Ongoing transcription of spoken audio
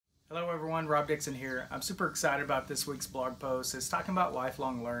Hello everyone, Rob Dixon here. I'm super excited about this week's blog post. It's talking about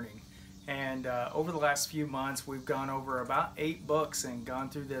lifelong learning. And over the last few months, we've gone over about 8 books and gone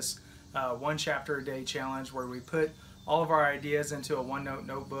through this one chapter a day challenge where we put all of our ideas into a OneNote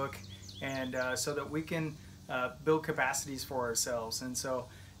notebook and so that we can build capacities for ourselves. And so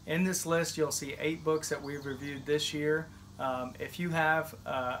in this list, you'll see 8 books that we've reviewed this year. If you have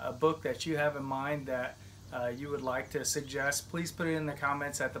a book that you have in mind that you would like to suggest, please put it in the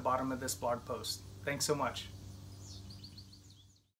comments at the bottom of this blog post. Thanks so much.